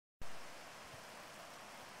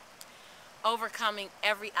overcoming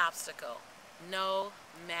every obstacle, no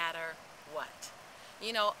matter what.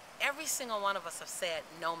 You know, every single one of us have said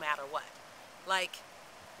no matter what. Like,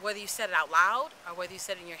 whether you said it out loud or whether you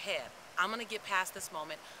said it in your head, I'm going to get past this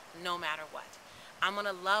moment no matter what. I'm going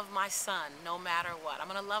to love my son no matter what. I'm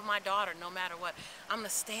going to love my daughter no matter what. I'm going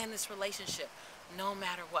to stay in this relationship no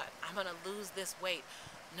matter what. I'm going to lose this weight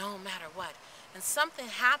no matter what. And something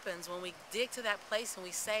happens when we dig to that place and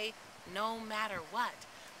we say no matter what.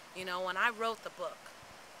 You know, when I wrote the book,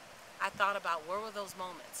 I thought about where were those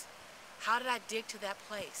moments? How did I dig to that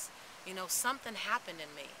place? You know, something happened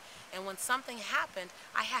in me. And when something happened,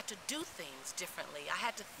 I had to do things differently. I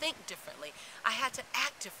had to think differently. I had to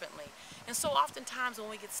act differently. And so oftentimes when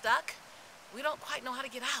we get stuck, we don't quite know how to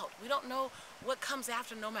get out. We don't know what comes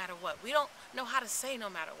after no matter what. We don't know how to say no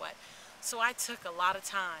matter what. So I took a lot of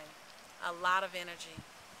time, a lot of energy,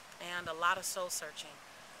 and a lot of soul searching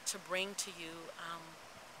to bring to you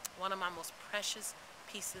one of my most precious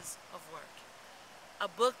pieces of work. A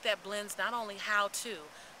book that blends not only how to,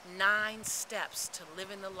 9 steps to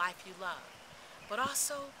living the life you love, but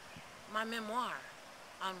also my memoir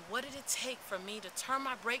on what did it take for me to turn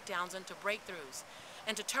my breakdowns into breakthroughs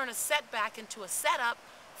and to turn a setback into a setup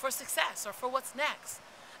for success or for what's next.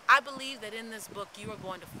 I believe that in this book you are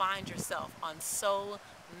going to find yourself on so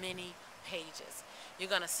many pages. You're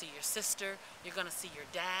going to see your sister, you're going to see your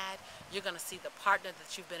dad, you're going to see the partner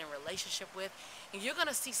that you've been in a relationship with, and you're going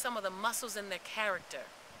to see some of the muscles in their character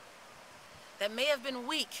that may have been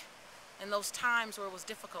weak in those times where it was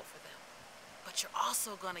difficult for them. But you're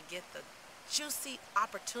also going to get the juicy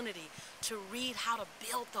opportunity to read how to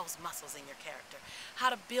build those muscles in your character,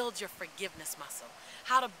 how to build your forgiveness muscle,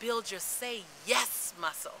 how to build your say yes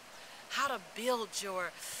muscle, how to build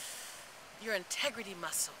your integrity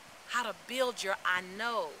muscle, how to build your I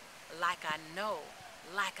know, like I know,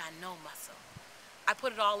 like I know muscle. I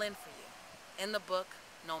put it all in for you in the book,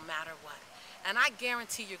 no matter what. And I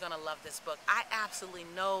guarantee you're going to love this book. I absolutely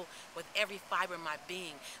know with every fiber of my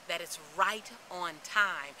being that it's right on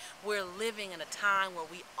time. We're living in a time where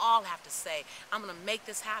we all have to say, I'm going to make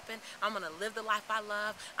this happen. I'm going to live the life I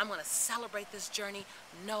love. I'm going to celebrate this journey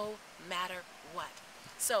no matter what.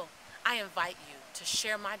 So I invite you to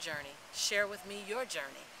share my journey, share with me your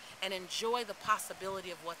journey, and enjoy the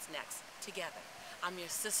possibility of what's next together. I'm your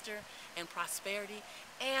sister in prosperity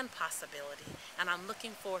and possibility, and I'm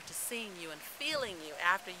looking forward to seeing you and feeling you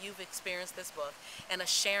after you've experienced this book and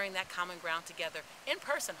us sharing that common ground together in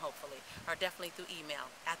person, hopefully, or definitely through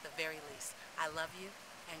email at the very least. I love you,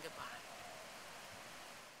 and goodbye.